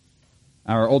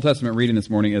Our Old Testament reading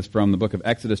this morning is from the book of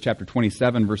Exodus, chapter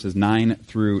 27, verses 9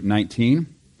 through 19.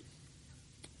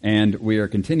 And we are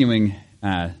continuing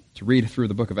to read through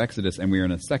the book of Exodus, and we are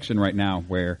in a section right now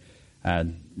where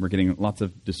we're getting lots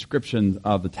of descriptions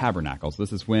of the tabernacles.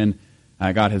 This is when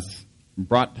God has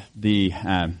brought the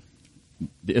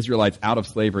Israelites out of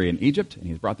slavery in Egypt, and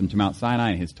he's brought them to Mount Sinai,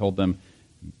 and he's told them,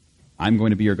 I'm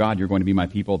going to be your God, you're going to be my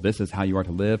people, this is how you are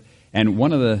to live. And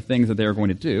one of the things that they're going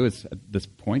to do is, at this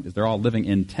point, is they're all living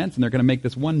in tents, and they're going to make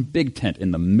this one big tent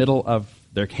in the middle of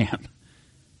their camp.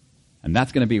 And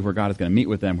that's going to be where God is going to meet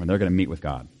with them, when they're going to meet with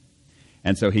God.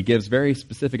 And so he gives very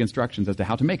specific instructions as to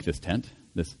how to make this tent,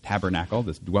 this tabernacle,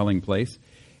 this dwelling place.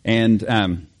 And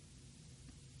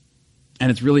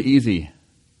it's really easy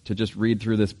to just read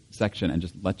through this section and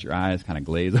just let your eyes kind of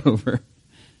glaze over.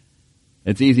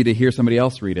 It's easy to hear somebody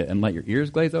else read it and let your ears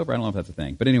glaze over. I don't know if that's a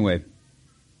thing. But anyway,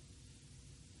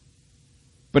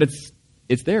 but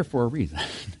it's there for a reason.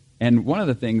 And one of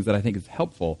the things that I think is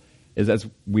helpful is as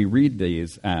we read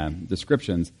these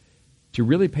descriptions, to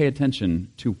really pay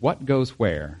attention to what goes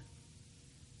where,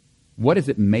 what is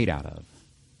it made out of,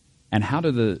 and how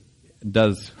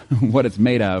does what it's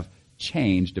made of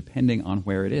change depending on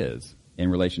where it is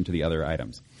in relation to the other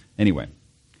items. Anyway,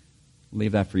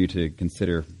 leave that for you to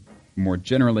consider more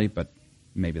generally, but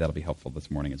maybe that'll be helpful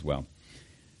this morning as well.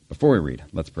 Before we read,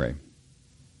 let's pray.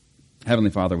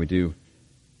 Heavenly Father, we do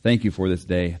thank you for this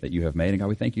day that you have made, and God,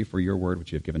 we thank you for your word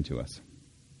which you have given to us.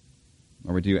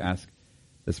 Lord, we do ask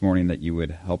this morning that you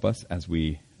would help us as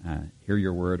we hear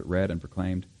your word read and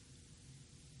proclaimed.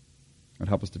 Lord,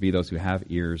 help us to be those who have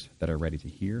ears that are ready to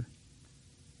hear,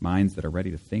 minds that are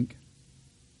ready to think.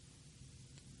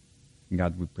 And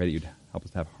God, we pray that you'd help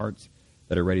us to have hearts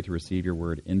that are ready to receive your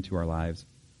word into our lives.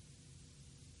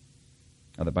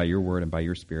 God, that by your word and by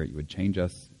your spirit you would change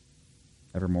us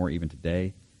evermore, even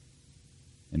today,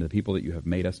 into the people that you have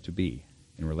made us to be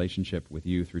in relationship with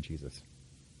you through Jesus.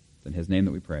 It's in his name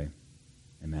that we pray.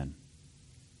 Amen.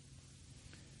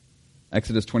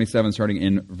 Exodus 27, starting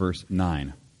in verse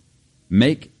 9.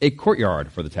 Make a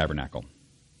courtyard for the tabernacle.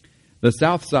 The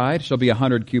south side shall be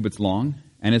 100 cubits long,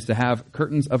 and is to have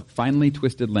curtains of finely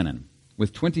twisted linen,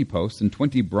 with 20 posts and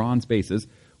 20 bronze bases,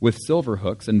 with silver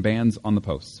hooks and bands on the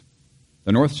posts.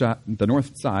 The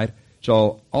north side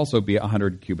shall also be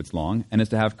 100 cubits long, and is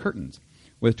to have curtains,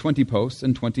 with 20 posts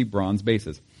and 20 bronze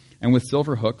bases, and with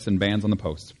silver hooks and bands on the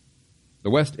posts.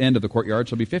 The west end of the courtyard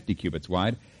shall be 50 cubits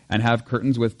wide, and have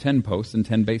curtains with 10 posts and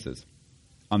 10 bases.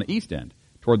 On the east end,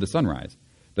 toward the sunrise,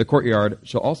 the courtyard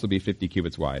shall also be 50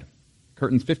 cubits wide.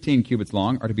 Curtains 15 cubits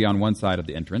long are to be on one side of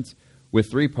the entrance, with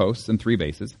 3 posts and 3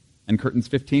 bases, and curtains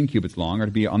 15 cubits long are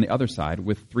to be on the other side,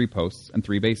 with 3 posts and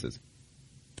 3 bases.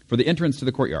 For the entrance to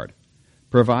the courtyard,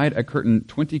 provide a curtain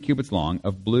 20 cubits long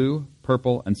of blue,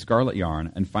 purple, and scarlet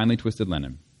yarn and finely twisted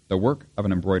linen, the work of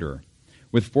an embroiderer,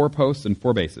 with 4 posts and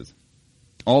 4 bases.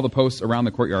 All the posts around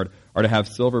the courtyard are to have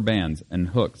silver bands and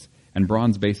hooks and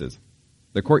bronze bases.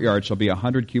 The courtyard shall be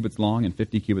 100 cubits long and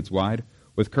 50 cubits wide,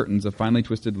 with curtains of finely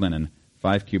twisted linen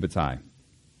 5 cubits high,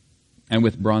 and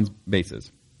with bronze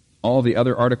bases. All the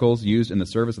other articles used in the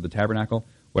service of the tabernacle,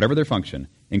 whatever their function,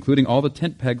 including all the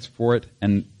tent pegs for it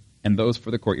and those for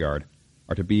the courtyard,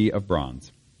 are to be of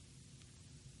bronze.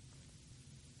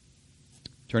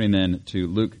 Turning then to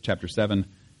Luke chapter 7,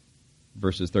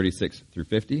 verses 36 through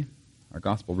 50, our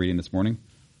gospel reading this morning.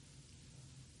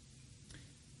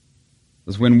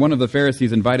 This is when one of the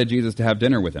Pharisees invited Jesus to have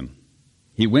dinner with him.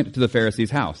 He went to the Pharisee's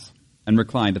house and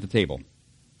reclined at the table.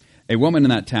 A woman in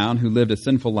that town who lived a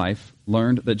sinful life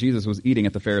learned that Jesus was eating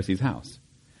at the Pharisee's house.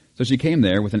 So she came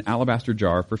there with an alabaster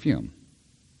jar of perfume.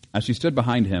 As she stood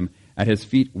behind him at his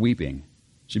feet weeping,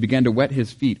 she began to wet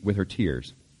his feet with her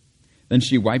tears. Then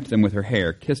she wiped them with her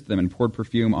hair, kissed them, and poured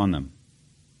perfume on them.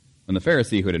 When the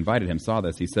Pharisee who had invited him saw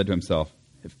this, he said to himself,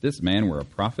 if this man were a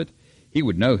prophet, he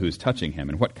would know who's touching him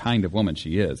and what kind of woman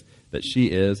she is, that she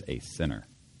is a sinner.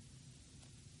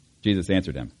 Jesus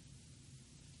answered him,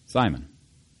 Simon,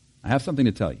 I have something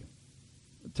to tell you.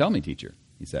 Tell me, teacher,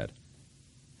 he said.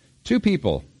 2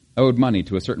 people owed money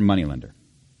to a certain moneylender.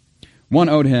 One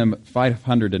owed him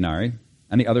 500 denarii,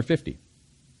 and the other 50.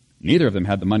 Neither of them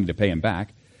had the money to pay him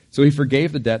back, so he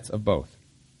forgave the debts of both.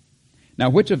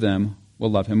 Now which of them will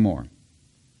love him more?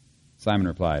 Simon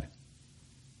replied,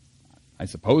 I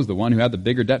suppose the one who had the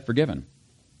bigger debt forgiven.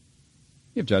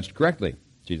 You have judged correctly,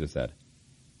 Jesus said.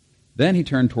 Then he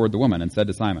turned toward the woman and said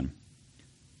to Simon,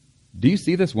 Do you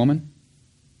see this woman?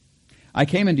 I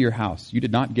came into your house. You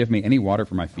did not give me any water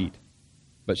for my feet,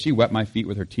 but she wet my feet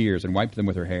with her tears and wiped them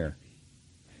with her hair.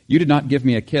 You did not give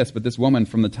me a kiss, but this woman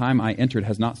from the time I entered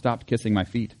has not stopped kissing my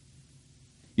feet.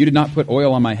 You did not put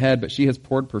oil on my head, but she has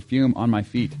poured perfume on my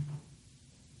feet.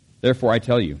 Therefore I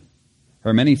tell you,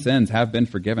 her many sins have been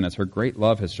forgiven as her great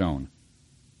love has shown.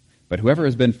 But whoever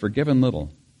has been forgiven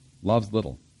little loves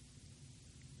little."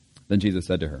 Then Jesus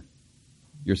said to her,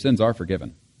 "Your sins are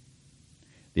forgiven."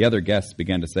 The other guests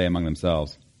began to say among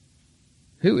themselves,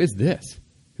 "Who is this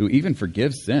who even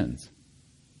forgives sins?"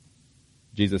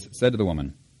 Jesus said to the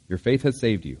woman, "Your faith has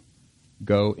saved you.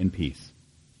 Go in peace."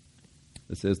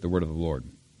 This is the word of the Lord.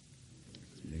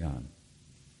 Thanks be to God.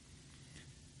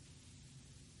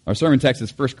 Our sermon text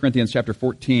is 1 Corinthians chapter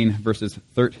 14, verses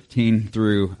 13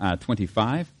 through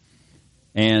 25.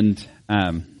 And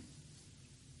we're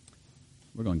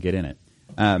going to get in it.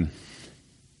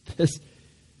 This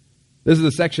is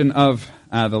a section of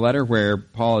the letter where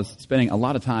Paul is spending a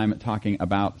lot of time talking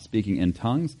about speaking in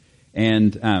tongues.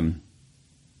 And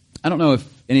I don't know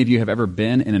if any of you have ever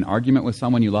been in an argument with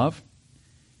someone you love.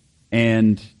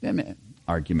 And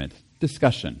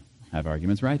discussion. Have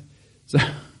arguments, right? So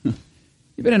you've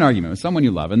been in an argument with someone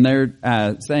you love, and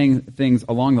they're saying things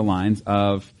along the lines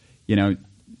of, "I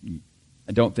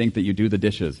don't think that you do the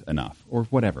dishes enough," or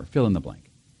whatever, fill in the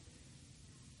blank.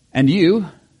 And you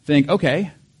think,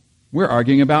 okay, we're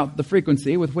arguing about the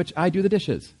frequency with which I do the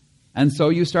dishes. And so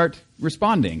you start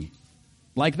responding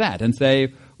like that and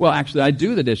say, well, actually, I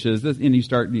do the dishes, and you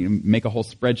start make a whole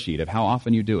spreadsheet of how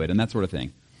often you do it and that sort of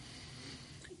thing.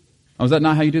 Oh, is that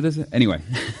not how you do this? Anyway.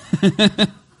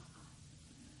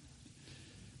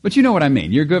 But you know what I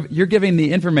mean. You're giving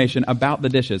the information about the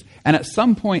dishes, and at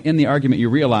some point in the argument you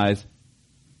realize,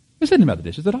 this isn't about the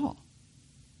dishes at all.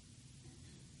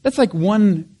 That's like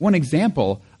one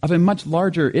example of a much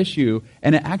larger issue,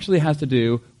 and it actually has to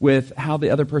do with how the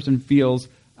other person feels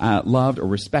loved or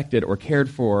respected or cared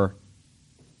for.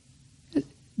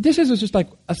 Dishes is just like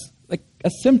a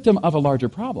symptom of a larger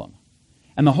problem.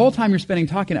 And the whole time you're spending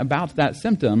talking about that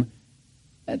symptom,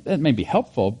 that may be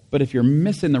helpful, but if you're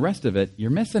missing the rest of it,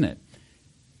 you're missing it.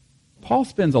 Paul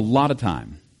spends a lot of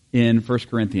time in 1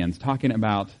 Corinthians talking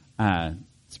about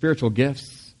spiritual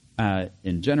gifts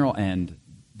in general and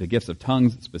the gifts of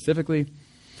tongues specifically.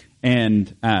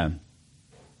 And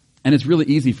it's really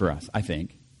easy for us, I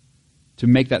think, to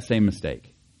make that same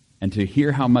mistake and to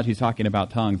hear how much he's talking about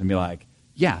tongues and be like,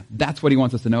 yeah, that's what he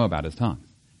wants us to know about is tongues.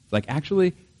 It's like,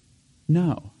 actually,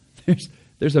 no.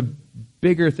 There's a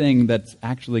bigger thing that's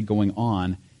actually going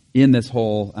on in this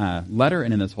whole letter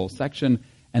and in this whole section,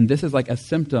 and this is like a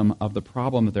symptom of the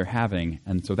problem that they're having,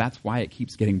 and so that's why it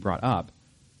keeps getting brought up.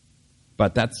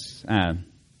 But that's...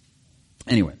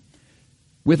 Anyway,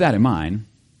 with that in mind,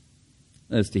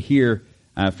 is to hear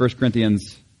 1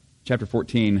 Corinthians chapter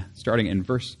 14, starting in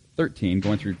verse 13,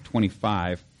 going through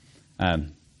 25,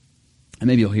 and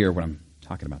maybe you'll hear what I'm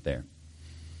talking about there.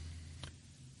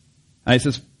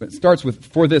 It starts with,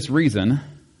 "For this reason,"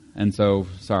 and so,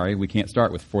 sorry, we can't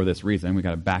start with "for this reason." We've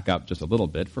got to back up just a little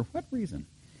bit. For what reason?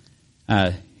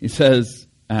 He says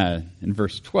in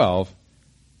verse 12,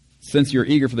 "Since you're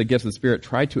eager for the gifts of the Spirit,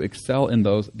 try to excel in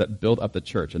those that build up the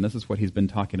church." And this is what he's been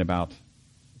talking about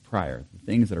prior, the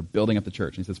things that are building up the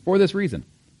church. And he says, "For this reason,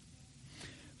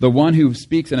 the one who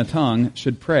speaks in a tongue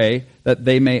should pray that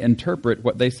they may interpret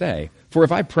what they say. For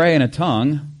if I pray in a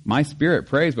tongue, my spirit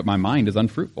prays, but my mind is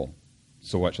unfruitful.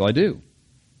 So what shall I do?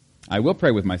 I will pray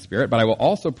with my spirit, but I will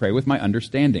also pray with my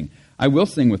understanding. I will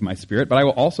sing with my spirit, but I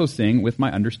will also sing with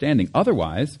my understanding.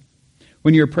 Otherwise,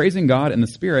 when you're praising God in the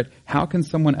Spirit, how can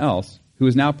someone else, who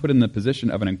is now put in the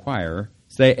position of an inquirer,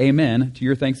 say amen to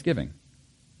your thanksgiving?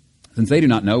 Since they do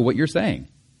not know what you're saying.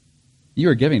 You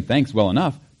are giving thanks well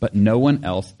enough, but no one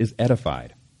else is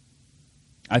edified.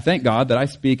 I thank God that I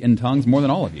speak in tongues more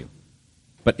than all of you.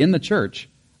 But in the church,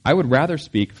 I would rather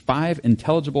speak 5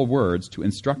 intelligible words to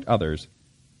instruct others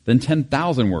than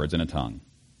 10,000 words in a tongue.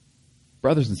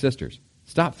 Brothers and sisters,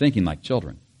 stop thinking like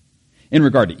children. In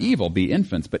regard to evil, be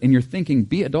infants, but in your thinking,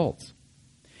 be adults.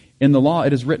 In the law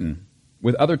it is written,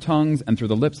 with other tongues and through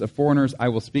the lips of foreigners I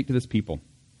will speak to this people.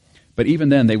 But even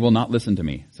then they will not listen to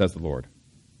me, says the Lord.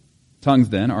 Tongues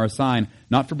then are a sign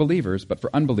not for believers, but for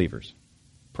unbelievers.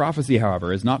 Prophecy,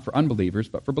 however, is not for unbelievers,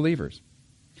 but for believers.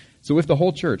 So if the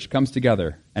whole church comes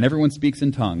together, and everyone speaks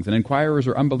in tongues, and inquirers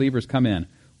or unbelievers come in,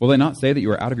 will they not say that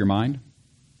you are out of your mind?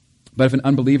 But if an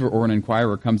unbeliever or an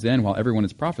inquirer comes in while everyone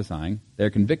is prophesying, they are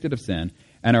convicted of sin,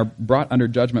 and are brought under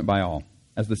judgment by all,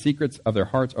 as the secrets of their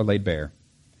hearts are laid bare.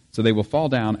 So they will fall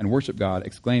down and worship God,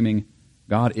 exclaiming,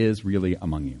 God is really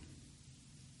among you.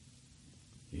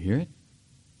 You hear it?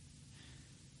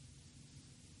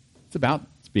 It's about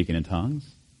speaking in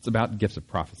tongues. It's about gifts of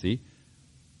prophecy.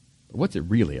 But what's it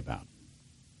really about?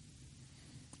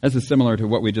 This is similar to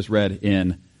what we just read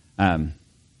in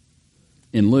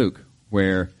Luke,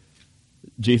 where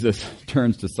Jesus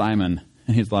turns to Simon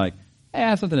and he's like, hey, I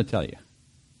have something to tell you.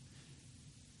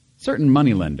 Certain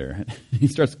moneylender. He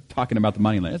starts talking about the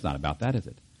moneylender. It's not about that, is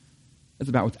it? It's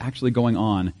about what's actually going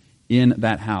on in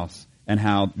that house and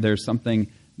how there's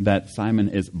something that Simon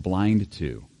is blind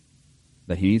to,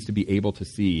 that he needs to be able to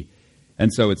see.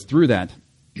 And so it's through that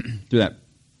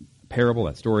parable,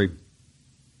 that story,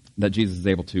 that Jesus is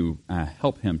able to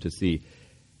help him to see.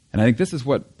 And I think this is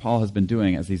what Paul has been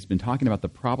doing as he's been talking about the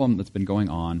problem that's been going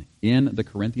on in the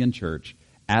Corinthian church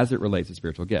as it relates to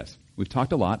spiritual gifts. We've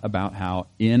talked a lot about how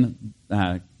in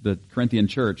the Corinthian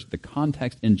church, the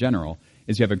context in general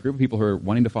is you have a group of people who are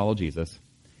wanting to follow Jesus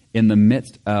in the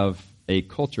midst of a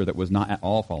culture that was not at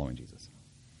all following Jesus,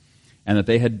 and that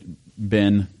they had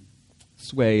been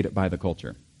swayed by the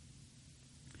culture.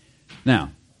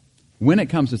 Now, when it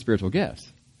comes to spiritual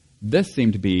gifts, this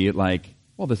seemed to be like,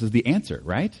 well, this is the answer,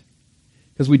 right?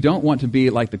 Because we don't want to be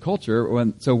like the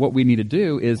culture, so what we need to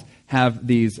do is have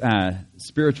these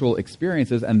spiritual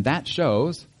experiences, and that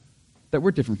shows that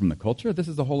we're different from the culture. This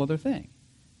is a whole other thing.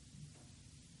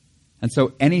 And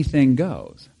so anything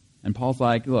goes. And Paul's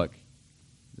like, look,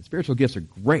 the spiritual gifts are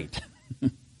great,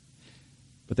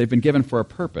 but they've been given for a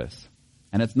purpose,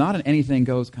 and it's not an anything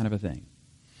goes kind of a thing.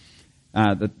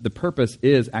 The purpose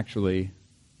is actually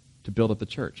to build up the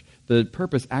church. The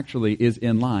purpose actually is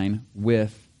in line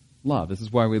with love. This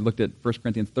is why we looked at 1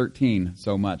 Corinthians 13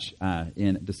 so much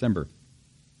in December.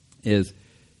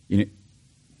 It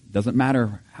doesn't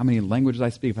matter how many languages I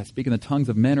speak. If I speak in the tongues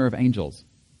of men or of angels,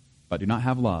 but do not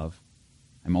have love,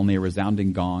 I'm only a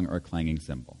resounding gong or a clanging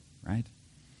cymbal, right?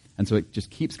 And so it just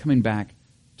keeps coming back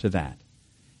to that.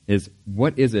 Is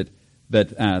what is it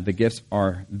that the gifts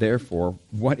are there for?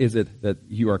 What is it that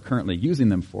you are currently using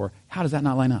them for? How does that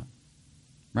not line up?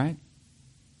 Right?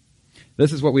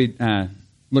 This is what we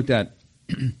looked at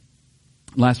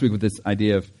last week with this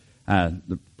idea of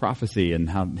the prophecy and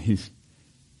how he's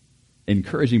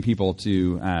encouraging people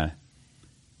to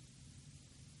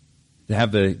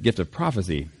have the gift of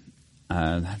prophecy.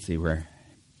 Let's see where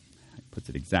he puts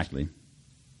it exactly.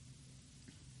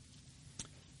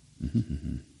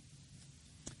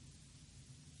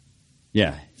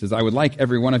 Yeah, it says, I would like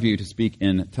every one of you to speak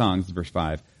in tongues, verse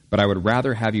 5, but I would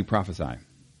rather have you prophesy.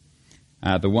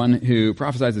 The one who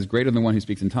prophesies is greater than the one who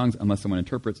speaks in tongues unless someone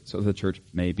interprets, so that the church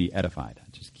may be edified.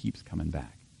 It just keeps coming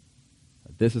back.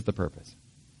 This is the purpose.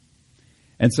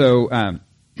 And so,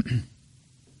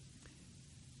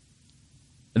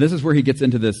 this is where he gets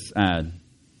into this, brothers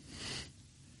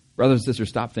and sisters,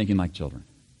 stop thinking like children.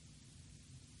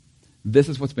 This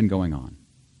is what's been going on.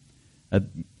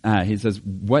 He says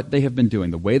what they have been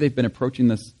doing, the way they've been approaching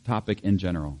this topic in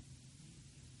general,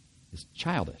 is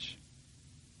childish.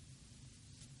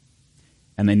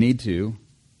 And they need to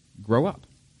grow up.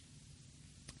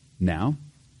 Now,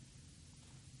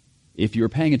 if you were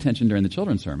paying attention during the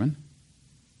children's sermon,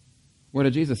 what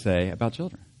did Jesus say about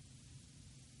children?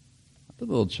 Let the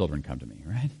little children come to me,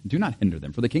 right? Do not hinder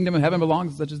them, for the kingdom of heaven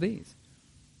belongs to such as these.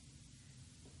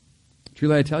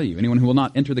 Truly I tell you, anyone who will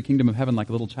not enter the kingdom of heaven like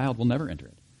a little child will never enter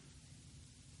it.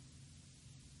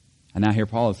 And now here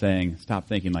Paul is saying, stop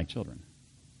thinking like children.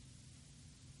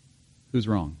 Who's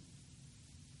wrong?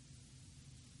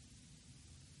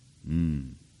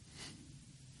 You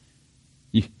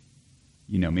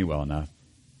know me well enough.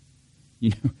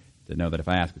 You know to know that if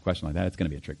I ask a question like that, it's going to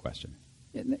be a trick question.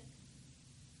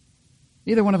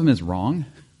 Neither one of them is wrong.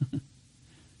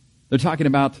 They're talking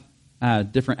about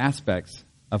different aspects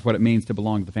of what it means to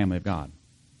belong to the family of God.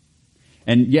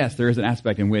 And yes, there is an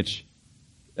aspect in which,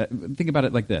 think about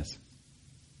it like this.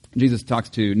 Jesus talks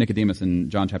to Nicodemus in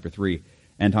John chapter 3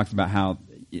 and talks about how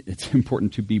it's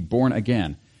important to be born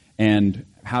again. And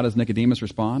how does Nicodemus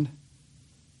respond?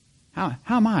 How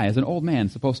am I, as an old man,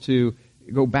 supposed to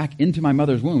go back into my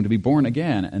mother's womb to be born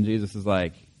again? And Jesus is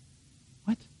like,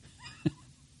 what?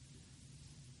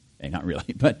 Hey, not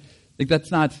really, but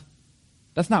that's not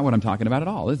what I'm talking about at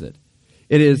all, is it?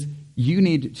 It is, you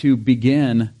need to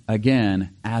begin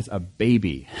again as a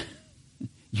baby.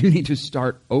 You need to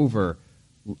start over.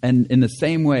 And in the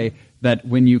same way that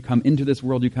when you come into this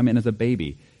world, you come in as a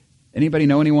baby. Anybody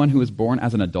know anyone who was born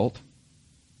as an adult?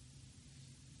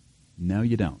 No,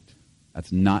 you don't.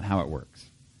 That's not how it works.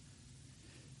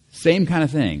 Same kind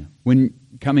of thing when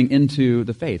coming into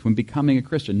the faith, when becoming a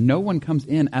Christian. No one comes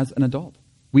in as an adult.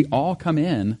 We all come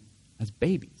in as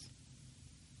babies.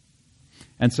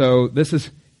 And so this is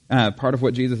part of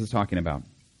what Jesus is talking about.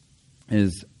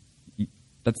 Is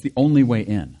that's the only way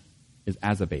in, is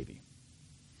as a baby.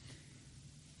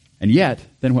 And yet,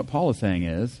 then what Paul is saying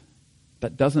is,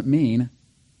 that doesn't mean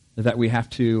that we have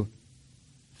to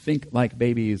think like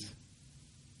babies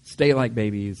stay like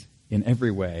babies in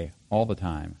every way, all the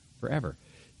time, forever.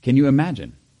 Can you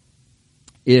imagine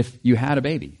if you had a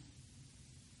baby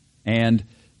and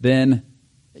then,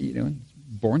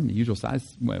 born the usual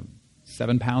size,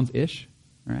 7 pounds-ish,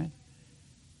 all right?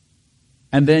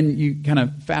 And then you kind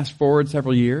of fast forward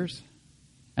several years,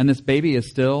 and this baby is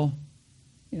still,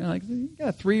 you got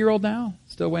a 3-year-old now,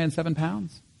 still weighing 7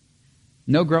 pounds,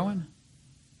 no growing.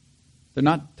 They're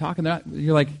not talking.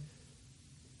 You're like,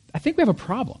 I think we have a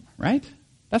problem, right?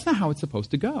 That's not how it's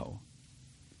supposed to go.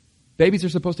 Babies are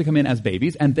supposed to come in as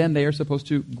babies, and then they are supposed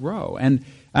to grow. And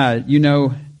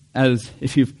as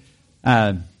if you've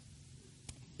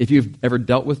ever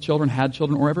dealt with children, had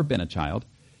children, or ever been a child,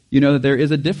 you know that there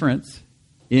is a difference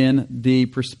in the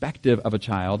perspective of a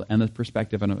child and the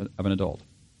perspective of an adult.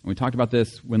 And we talked about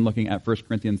this when looking at 1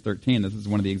 Corinthians 13. This is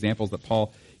one of the examples that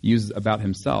Paul uses about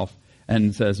himself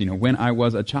and says, when I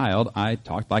was a child, I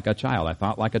talked like a child. I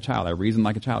thought like a child. I reasoned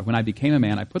like a child. When I became a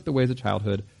man, I put the ways of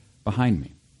childhood behind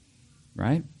me.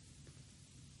 Right?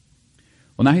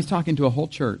 Well, now he's talking to a whole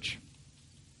church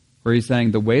where he's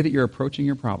saying the way that you're approaching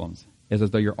your problems is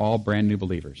as though you're all brand new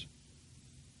believers.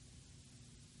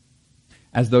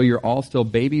 As though you're all still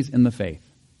babies in the faith.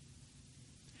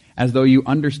 As though you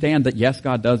understand that, yes,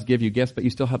 God does give you gifts, but you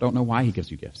still don't know why he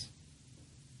gives you gifts.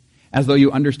 As though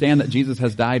you understand that Jesus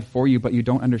has died for you, but you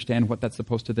don't understand what that's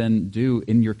supposed to then do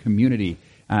in your community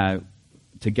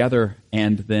together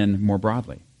and then more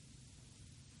broadly.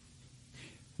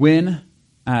 When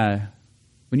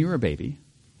you were a baby,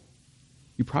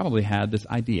 you probably had this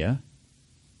idea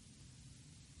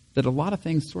that a lot of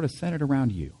things sort of centered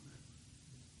around you.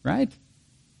 Right?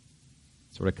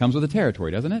 Sort of comes with the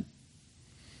territory, doesn't it?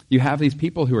 You have these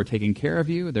people who are taking care of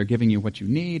you. They're giving you what you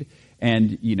need.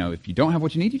 And, if you don't have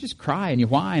what you need, you just cry and you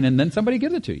whine, and then somebody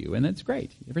gives it to you. And it's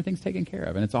great. Everything's taken care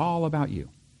of. And it's all about you.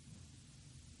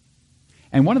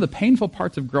 And one of the painful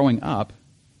parts of growing up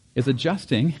is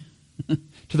adjusting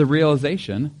to the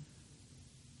realization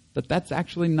that that's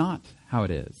actually not how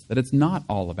it is. That it's not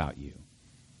all about you.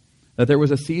 That there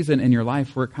was a season in your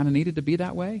life where it kind of needed to be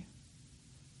that way.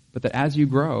 But that as you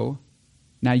grow,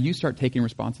 now you start taking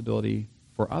responsibility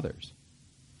for others.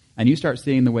 And you start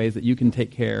seeing the ways that you can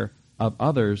take care of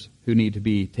others who need to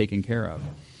be taken care of.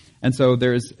 And so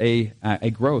there's a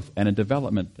growth and a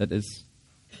development that is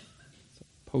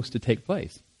supposed to take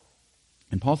place.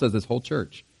 And Paul says this whole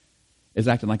church is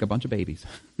acting like a bunch of babies.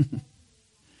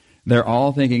 They're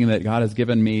all thinking that God has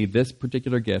given me this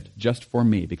particular gift just for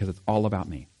me because it's all about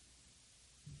me.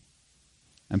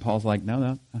 And Paul's like,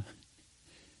 no.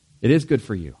 It is good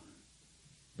for you,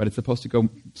 but it's supposed to go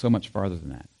so much farther than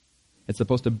that. It's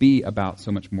supposed to be about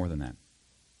so much more than that.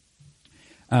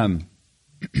 And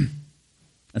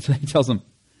so he tells them,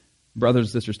 brothers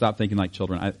and sisters, stop thinking like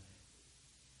children.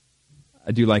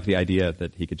 I do like the idea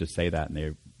that he could just say that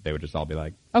and they would just all be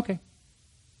like, okay,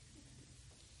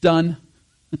 done.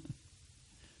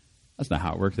 That's not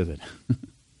how it works, is it?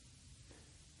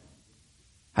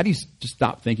 How do you just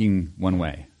stop thinking one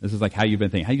way? This is like how you've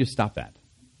been thinking. How do you just stop that?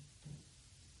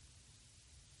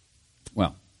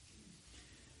 Well,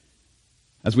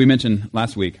 as we mentioned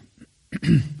last week,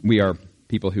 we are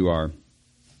people who are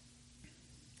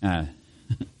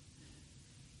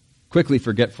quickly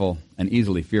forgetful and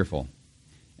easily fearful.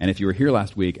 And if you were here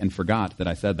last week and forgot that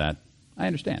I said that, I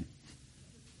understand.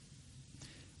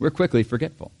 We're quickly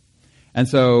forgetful. And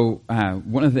so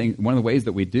one of the ways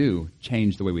that we do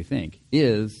change the way we think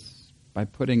is by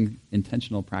putting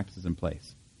intentional practices in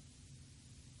place.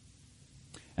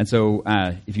 And so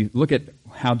if you look at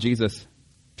how Jesus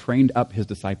trained up his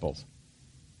disciples,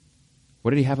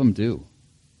 what did he have them do?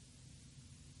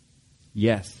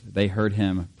 Yes, they heard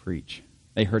him preach.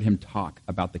 They heard him talk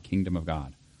about the kingdom of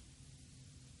God.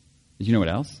 Did you know what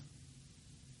else?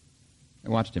 They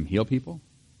watched him heal people.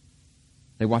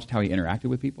 They watched how he interacted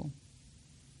with people.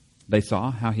 They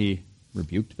saw how he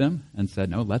rebuked them and said,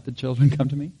 no, let the children come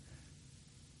to me.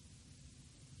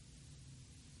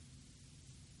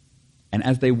 And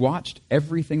as they watched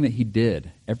everything that he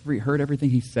did, heard everything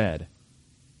he said,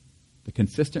 the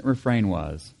consistent refrain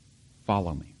was,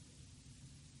 follow me.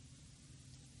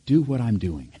 Do what I'm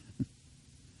doing.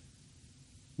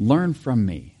 Learn from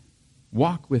me.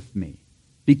 Walk with me.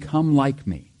 Become like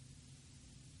me.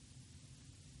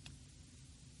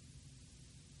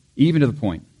 Even to the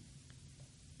point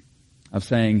of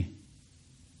saying,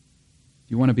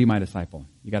 if you want to be my disciple,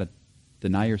 you got to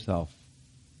deny yourself,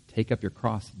 take up your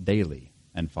cross daily,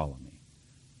 and follow me.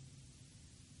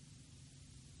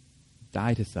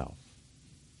 Die to self.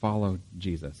 Follow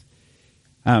Jesus.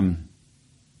 Something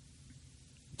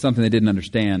they didn't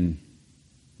understand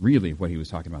really what he was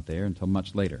talking about there until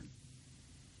much later.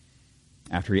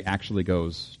 after he actually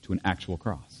goes to an actual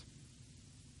cross.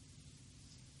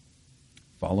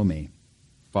 Follow me,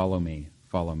 follow me,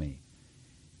 follow me.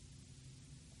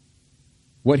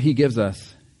 What he gives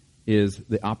us is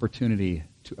the opportunity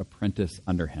to apprentice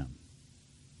under him.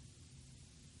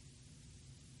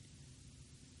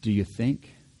 Do you think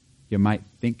you might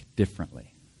think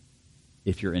differently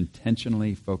if you're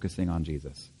intentionally focusing on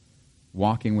Jesus,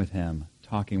 walking with him,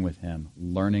 talking with him,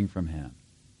 learning from him?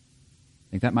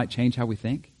 Think that might change how we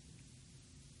think?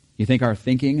 You think our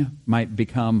thinking might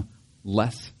become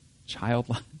less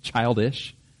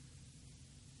childish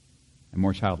and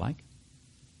more childlike?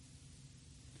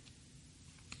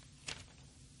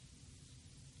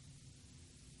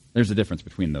 There's a difference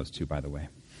between those two, by the way.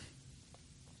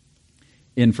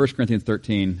 In 1 Corinthians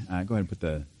 13, go ahead and put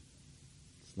the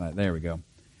slide. There we go.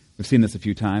 We've seen this a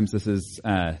few times. This is,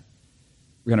 we're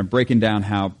going to breaking down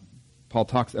how Paul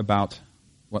talks about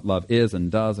what love is and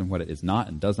does and what it is not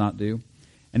and does not do.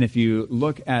 And if you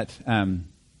look at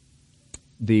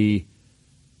the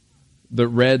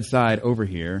red side over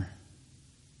here,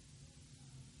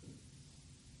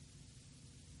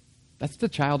 that's the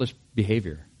childish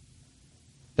behavior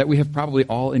that we have probably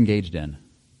all engaged in.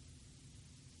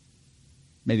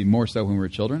 Maybe more so when we were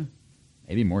children.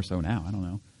 Maybe more so now. I don't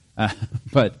know.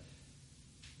 But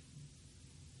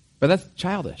that's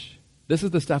childish. This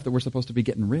is the stuff that we're supposed to be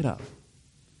getting rid of.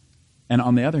 And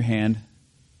on the other hand,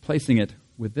 placing it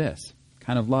with this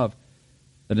kind of love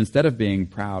that instead of being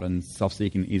proud and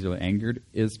self-seeking, easily angered,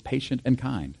 is patient and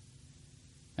kind.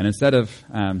 And instead of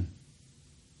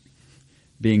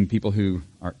being people who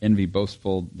are envy,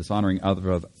 boastful, dishonoring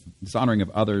of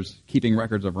others, keeping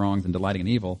records of wrongs and delighting in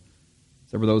evil,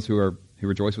 so we're those who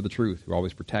rejoice with the truth, who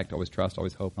always protect, always trust,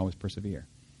 always hope, and always persevere.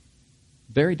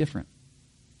 Very different.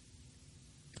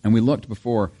 And we looked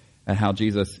before at how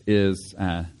Jesus is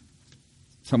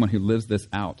someone who lives this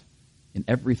out in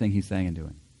everything he's saying and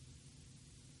doing.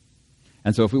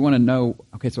 And so if we want to know,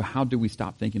 okay, so how do we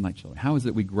stop thinking like children? How is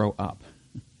it we grow up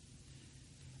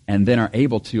and then are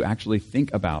able to actually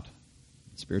think about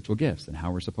spiritual gifts and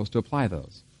how we're supposed to apply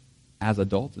those as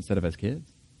adults instead of as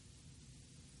kids?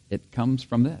 It comes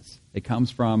from this. It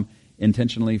comes from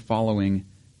intentionally following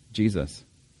Jesus.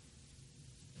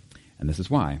 And this is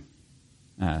why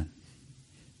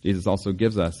Jesus also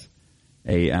gives us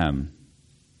a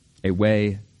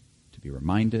way to be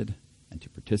reminded and to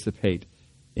participate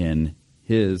in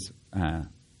his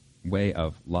way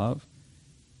of love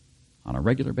on a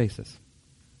regular basis.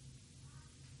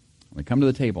 We come to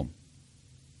the table,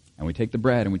 and we take the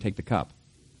bread and we take the cup,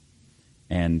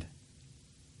 and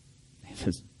he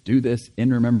says, do this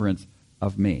in remembrance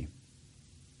of me.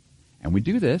 And we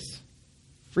do this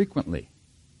frequently.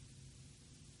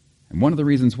 And one of the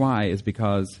reasons why is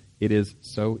because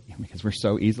we're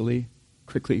so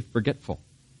quickly forgetful.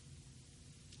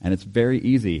 And it's very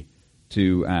easy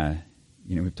to,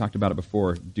 we've talked about it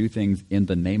before, do things in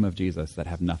the name of Jesus that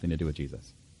have nothing to do with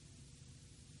Jesus.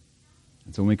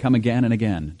 And so when we come again and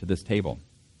again to this table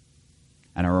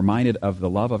and are reminded of the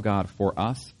love of God for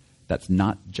us, that's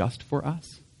not just for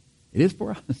us. It is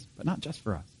for us, but not just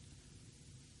for us.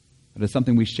 But it's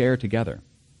something we share together.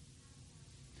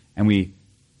 And we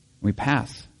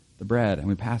pass the bread and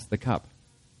we pass the cup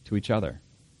to each other.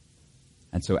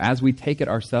 And so as we take it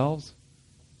ourselves,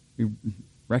 we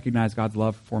recognize God's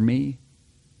love for me,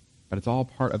 but it's all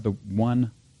part of the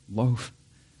one loaf.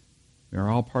 We are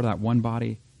all part of that one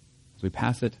body. As we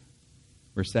pass it,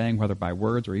 we're saying, whether by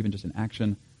words or even just in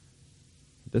action,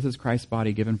 this is Christ's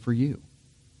body given for you.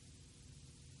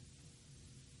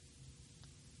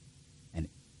 And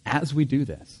as we do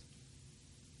this,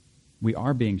 we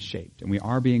are being shaped and we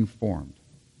are being formed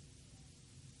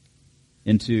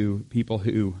into people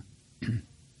who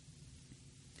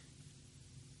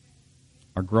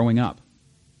are growing up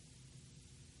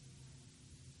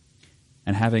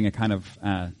and having a kind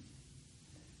of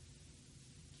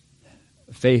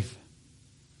faith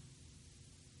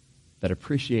that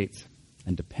appreciates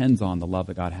and depends on the love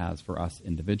that God has for us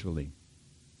individually,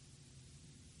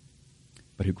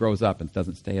 but who grows up and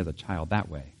doesn't stay as a child that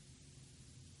way,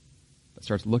 but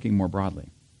starts looking more broadly,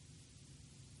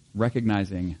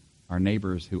 recognizing our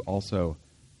neighbors who also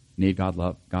need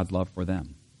God's love for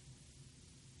them,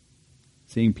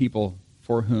 seeing people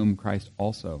for whom Christ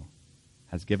also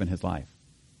has given his life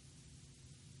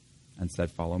and said,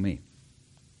 follow me.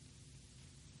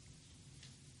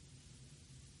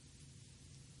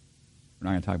 We're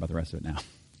not going to talk about the rest of it now.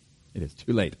 It is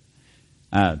too late.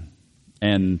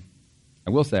 And I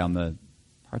will say on the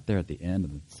part there at the end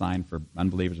of the sign for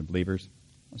unbelievers and believers,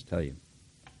 let's tell you,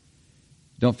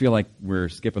 don't feel like we're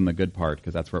skipping the good part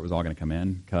because that's where it was all going to come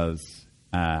in, because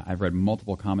I've read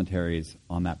multiple commentaries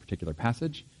on that particular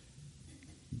passage.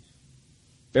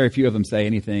 Very few of them say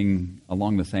anything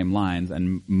along the same lines,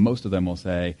 and most of them will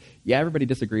say, yeah, everybody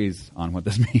disagrees on what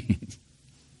this means.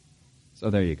 So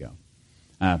there you go.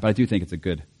 But I do think it's a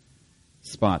good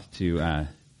spot to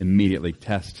immediately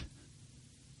test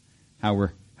how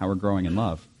we're growing in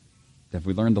love. Have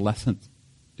we learned the lessons?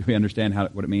 Do we understand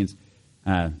what it means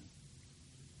to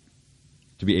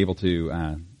be able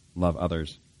to love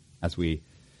others as we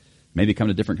maybe come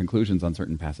to different conclusions on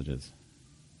certain passages?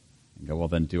 And go, well,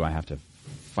 then do I have to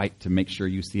fight to make sure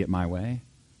you see it my way?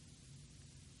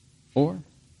 Or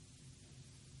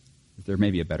is there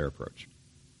maybe a better approach?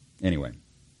 Anyway,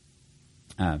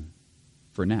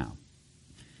 for now,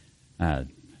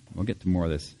 we'll get to more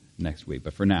of this next week,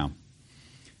 but for now,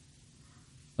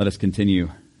 let us continue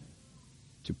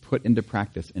to put into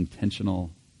practice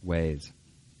intentional ways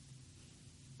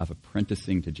of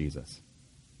apprenticing to Jesus,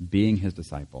 being his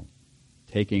disciple,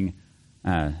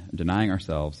 denying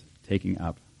ourselves, taking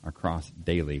up our cross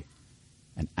daily,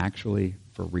 and actually,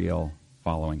 for real,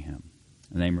 following him.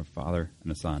 In the name of the Father,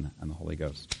 and the Son, and the Holy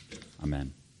Ghost.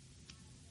 Amen.